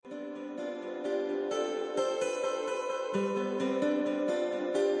The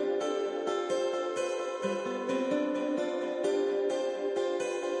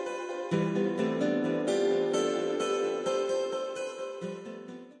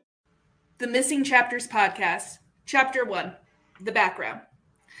Missing Chapters Podcast, Chapter 1, The Background.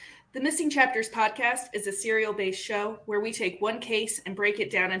 The Missing Chapters Podcast is a serial-based show where we take one case and break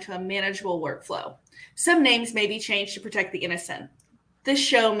it down into a manageable workflow. Some names may be changed to protect the innocent. This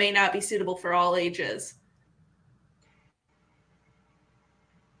show may not be suitable for all ages.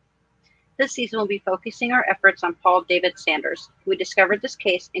 This season we'll be focusing our efforts on Paul David Sanders. We discovered this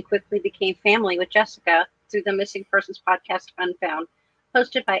case and quickly became family with Jessica through the Missing Persons Podcast Unfound,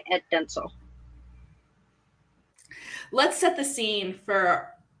 hosted by Ed Denzel. Let's set the scene for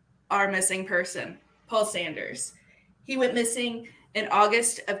our missing person, Paul Sanders. He went missing in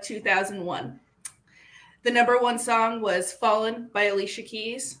August of 2001. The number one song was Fallen by Alicia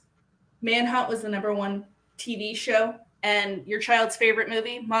Keys. Manhunt was the number one TV show, and your child's favorite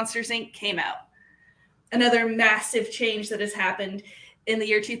movie, Monsters, Inc., came out. Another massive change that has happened in the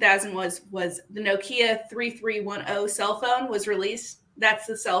year 2000 was the Nokia 3310 cell phone was released. That's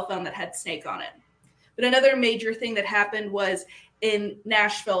the cell phone that had Snake on it. But another major thing that happened was in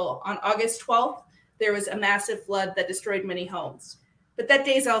Nashville on August 12th, there was a massive flood that destroyed many homes. But that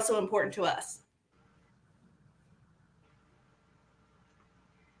day is also important to us.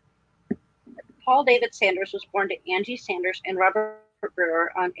 Paul David Sanders was born to Angie Sanders and Robert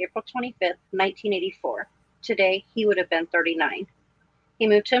Brewer on April 25th, 1984. Today, he would have been 39. He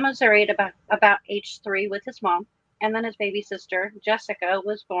moved to Missouri at about age 3 with his mom, and then his baby sister, Jessica,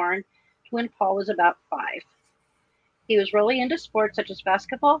 was born when Paul was about 5. He was really into sports such as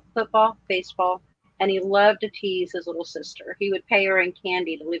basketball, football, baseball, and he loved to tease his little sister. He would pay her in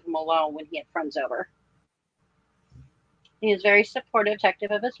candy to leave him alone when he had friends over. He was very supportive,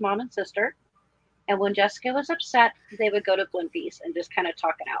 protective of his mom and sister. And when Jessica was upset, they would go to Blimpies and just kind of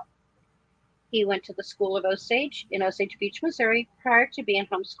talk it out. He went to the School of Osage in Osage Beach, Missouri, prior to being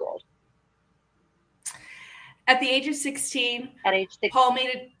homeschooled. At the age of 16,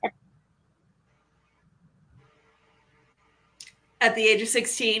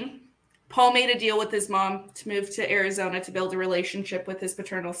 Paul made a deal with his mom to move to Arizona to build a relationship with his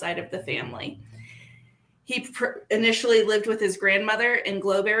paternal side of the family. He initially lived with his grandmother in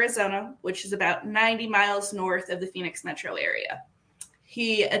Globe, Arizona, which is about 90 miles north of the Phoenix metro area.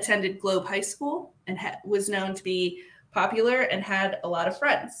 He attended Globe High School and was known to be popular and had a lot of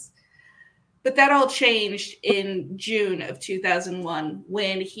friends. But that all changed in June of 2001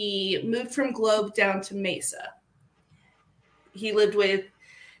 when he moved from Globe down to Mesa. He lived with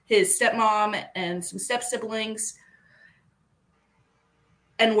his stepmom and some step-siblings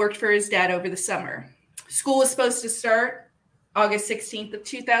and worked for his dad over the summer. School was supposed to start August 16th of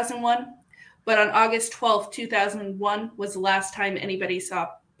 2001, but on August 12th, 2001 was the last time anybody saw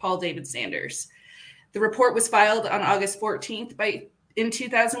Paul David Sanders. The report was filed on August 14th in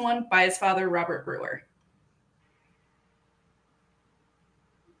 2001 by his father, Robert Brewer.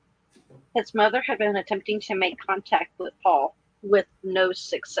 His mother had been attempting to make contact with Paul with no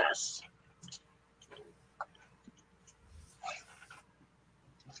success.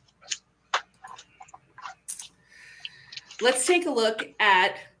 Let's take a look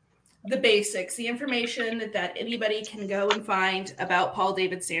at the basics, the information that anybody can go and find about Paul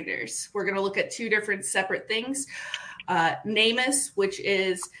David Sanders. We're going to look at two different separate things. NamUs, which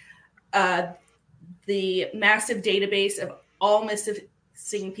is the massive database of all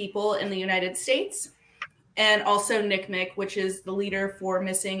missing people in the United States, and also NCMEC, which is the leader for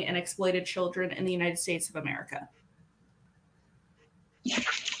missing and exploited children in the United States of America.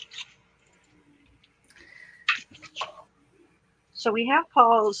 So we have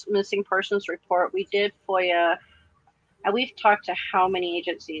Paul's missing persons report. We did FOIA, and we've talked to how many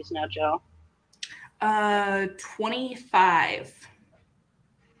agencies now, Jill? 25.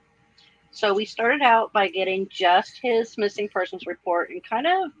 So we started out by getting just his missing persons report and kind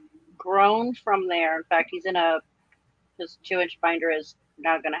of grown from there. In fact, his 2-inch binder is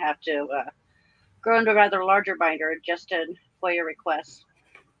now going to have to grow into a rather larger binder just in FOIA requests.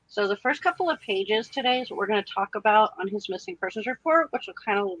 So the first couple of pages today is what we're going to talk about on his missing persons report, which will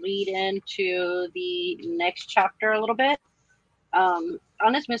kind of lead into the next chapter a little bit. On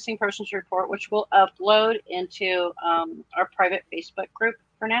his missing persons report, which we'll upload into our private Facebook group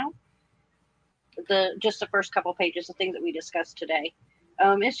for now. Just the first couple pages, the things that we discussed today.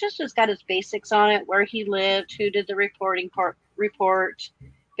 It's got his basics on it, where he lived, who did the report,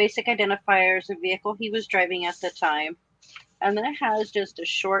 basic identifiers, the vehicle he was driving at the time. And then it has just a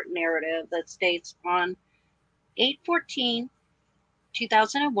short narrative that states on 8/14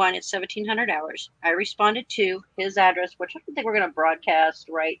 2001 at 1700 hours, I responded to his address, which I don't think we're going to broadcast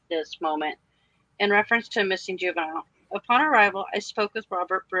right this moment, in reference to a missing juvenile. Upon arrival, I spoke with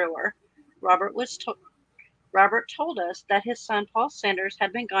Robert Brewer. Robert told us that his son, Paul Sanders,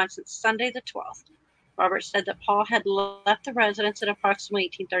 had been gone since Sunday the 12th. Robert said that Paul had left the residence at approximately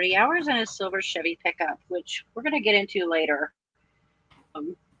 1830 hours in his silver Chevy pickup, which we're going to get into later.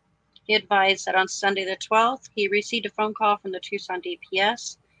 He advised that on Sunday the 12th, he received a phone call from the Tucson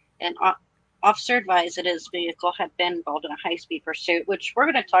DPS, and officer advised that his vehicle had been involved in a high-speed pursuit, which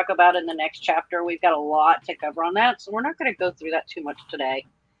we're going to talk about in the next chapter. We've got a lot to cover on that, so we're not going to go through that too much today.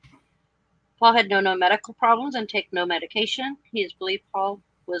 Paul had no medical problems and take no medication. He is believed Paul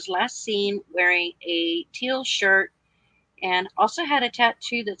was last seen wearing a teal shirt and also had a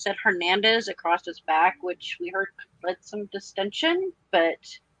tattoo that said Hernandez across his back, which we heard led some distension, but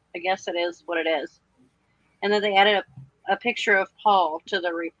I guess it is what it is. And then they added a picture of Paul to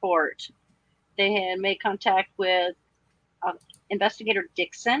the report. They had made contact with Investigator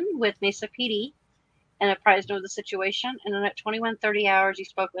Dixon with Mesa PD and apprised him of the situation. And then at 21:30 hours, he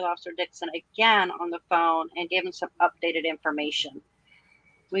spoke with Officer Dixon again on the phone and gave him some updated information.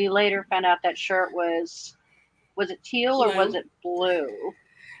 We later found out that shirt was it teal or was it blue?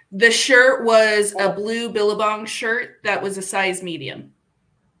 The shirt was a blue Billabong shirt that was a size medium.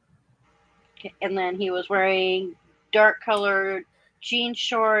 Okay. And then he was wearing dark colored jean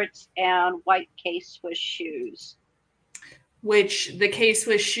shorts and white K-Swiss shoes. Which the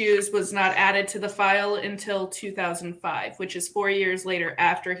K-Swiss shoes was not added to the file until 2005, which is 4 years later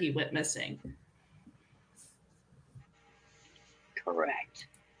after he went missing. Correct.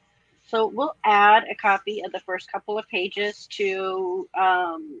 So we'll add a copy of the first couple of pages to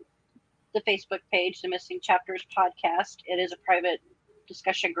the Facebook page, the Missing Chapters podcast. It is a private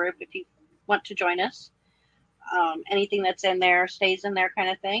discussion group if you want to join us. Anything that's in there stays in there, kind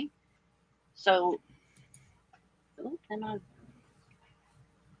of thing. So,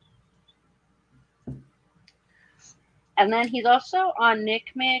 and then he's also on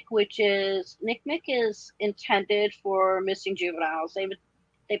NCMEC, which is NCMEC is intended for missing juveniles.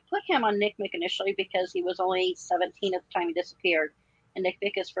 They put him on NCMEC initially because he was only 17 at the time he disappeared, and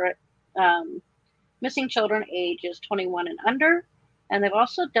NCMEC is for missing children ages 21 and under. And they've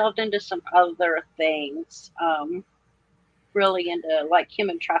also delved into some other things, really into like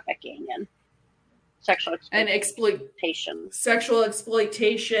human trafficking and sexual exploitation. Sexual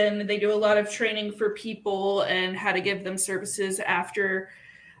exploitation. They do a lot of training for people and how to give them services after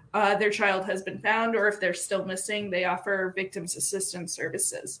their child has been found, or if they're still missing, they offer victims assistance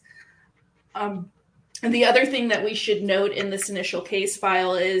services. And the other thing that we should note in this initial case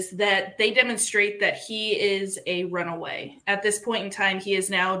file is that they demonstrate that he is a runaway. At this point in time, he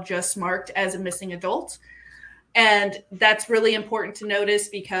is now just marked as a missing adult. And that's really important to notice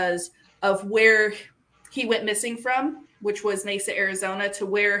because of where he went missing from, which was Mesa, Arizona, to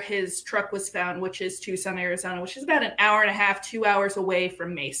where his truck was found, which is Tucson, Arizona, which is about an hour and a half, 2 hours away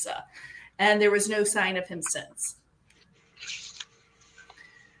from Mesa. And there was no sign of him since.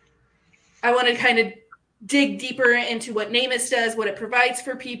 I want to kind of dig deeper into what NamUs does, what it provides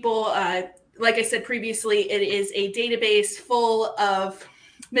for people. Like I said previously, it is a database full of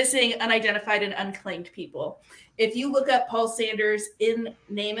missing, unidentified, and unclaimed people. If you look up Paul Sanders in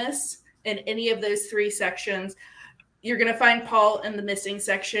NamUs in any of those three sections, you're going to find Paul in the missing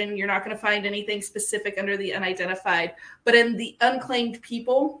section. You're not going to find anything specific under the unidentified. But in the unclaimed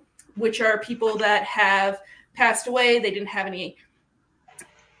people, which are people that have passed away, they didn't have any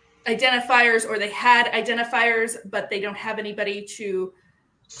identifiers, or they had identifiers, but they don't have anybody to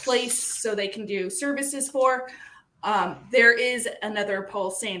place so they can do services for. There is another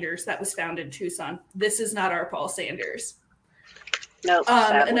Paul Sanders that was found in Tucson. This is not our Paul Sanders. No.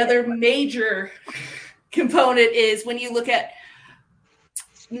 Another major component is when you look at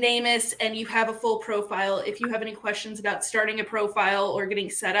NamUs and you have a full profile, if you have any questions about starting a profile or getting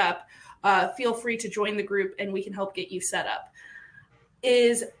set up, feel free to join the group and we can help get you set up.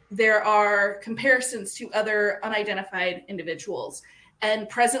 There are comparisons to other unidentified individuals. And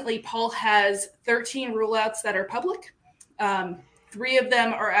presently, Paul has 13 rule-outs that are public. 3 of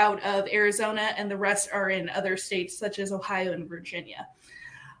them are out of Arizona, and the rest are in other states such as Ohio and Virginia.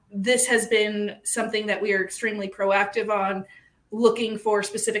 This has been something that we are extremely proactive on, looking for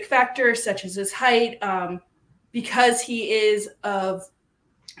specific factors such as his height. Because he is of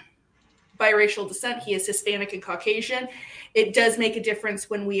biracial descent, he is Hispanic and Caucasian, it does make a difference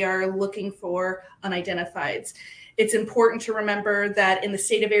when we are looking for unidentifieds. It's important to remember that in the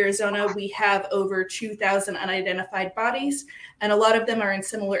state of Arizona, we have over 2,000 unidentified bodies, and a lot of them are in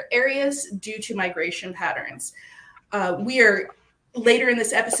similar areas due to migration patterns. We are later in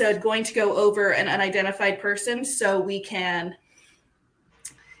this episode going to go over an unidentified person so we can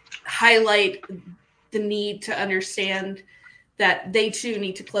highlight the need to understand that they too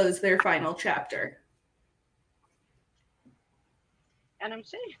need to close their final chapter. And I'm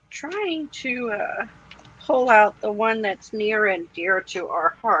trying to pull out the one that's near and dear to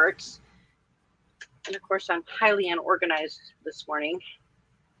our hearts. And of course, I'm highly unorganized this morning,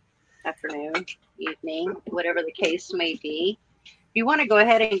 afternoon, evening, whatever the case may be. You want to go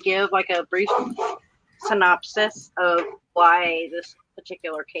ahead and give like a brief synopsis of why this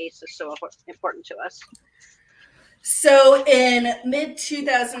particular case is so important to us? So in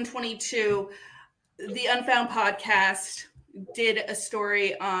mid-2022, the Unfound podcast did a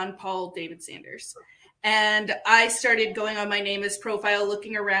story on Paul David Sanders. And I started going on my Nameless profile,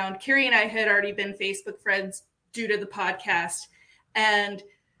 looking around. Carrie and I had already been Facebook friends due to the podcast. And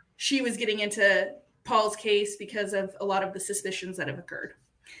she was getting into Paul's case because of a lot of the suspicions that have occurred.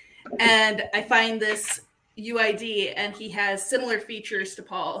 And I find this UID, and he has similar features to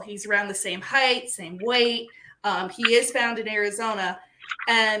Paul. He's around the same height, same weight. He is found in Arizona.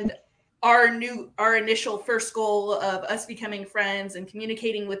 And our initial first goal of us becoming friends and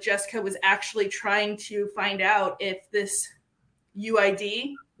communicating with Jessica was actually trying to find out if this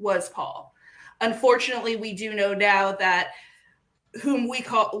UID was Paul. Unfortunately, we do know now that whom we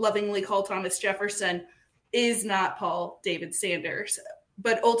lovingly call Thomas Jefferson is not Paul David Sanders.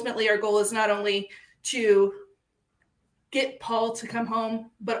 But ultimately, our goal is not only to get Paul to come home,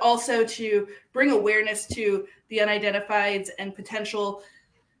 but also to bring awareness to the unidentifieds and potential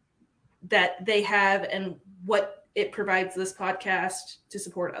that they have and what it provides this podcast to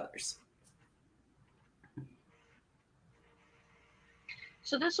support others.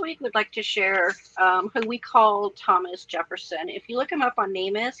 So this week we'd like to share who we call Thomas Jefferson. If you look him up on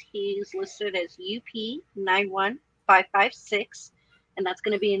NamUs, he's listed as UP91556, and that's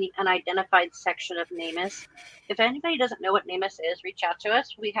going to be in the unidentified section of NamUs. If anybody doesn't know what NamUs is, reach out to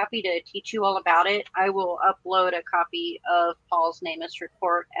us. We'll be happy to teach you all about it. I will upload a copy of Paul's NamUs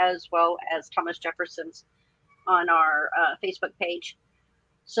report as well as Thomas Jefferson's on our Facebook page.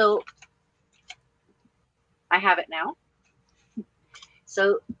 So I have it now.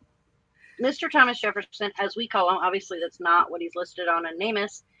 So Mr. Thomas Jefferson, as we call him, obviously that's not what he's listed on a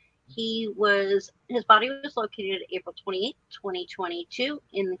NamUs. His body was located April 28, 2022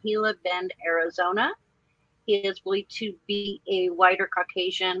 in Gila Bend, Arizona. He is believed to be a white or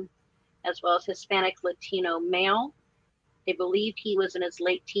Caucasian, as well as Hispanic Latino male. They believe he was in his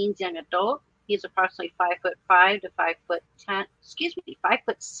late teens, young adult. He's approximately 5'5" to 5'10", 5'7"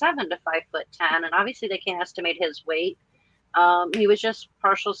 to 5'10", and obviously they can't estimate his weight. He was just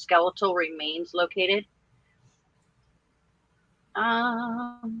partial skeletal remains located.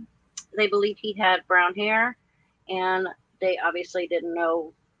 They believe he had brown hair, and they obviously didn't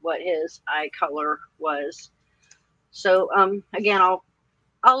know what his eye color was. So again,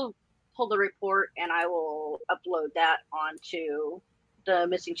 I'll pull the report and I will upload that onto the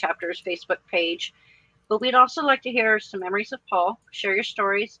Missing Chapters Facebook page. But we'd also like to hear some memories of Paul, share your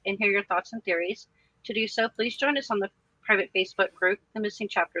stories, and hear your thoughts and theories. To do so, please join us on the private Facebook group, The Missing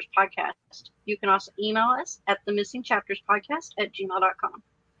Chapters Podcast. You can also email us at themissingchapterspodcast@gmail.com.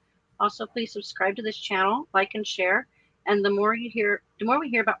 Also, please subscribe to this channel, like and share. And the more we hear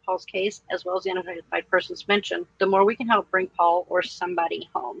about Paul's case, as well as the unidentified persons mentioned, the more we can help bring Paul or somebody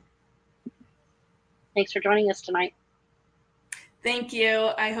home. Thanks for joining us tonight. Thank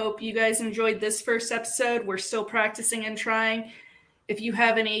you. I hope you guys enjoyed this first episode. We're still practicing and trying. If you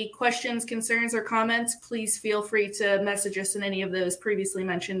have any questions, concerns, or comments, please feel free to message us in any of those previously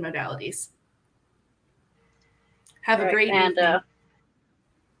mentioned modalities. Have a great evening.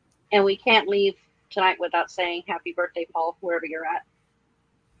 And we can't leave tonight without saying happy birthday, Paul, wherever you're at.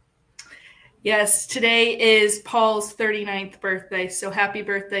 Yes, today is Paul's 39th birthday, so happy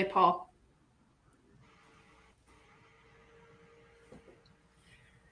birthday, Paul.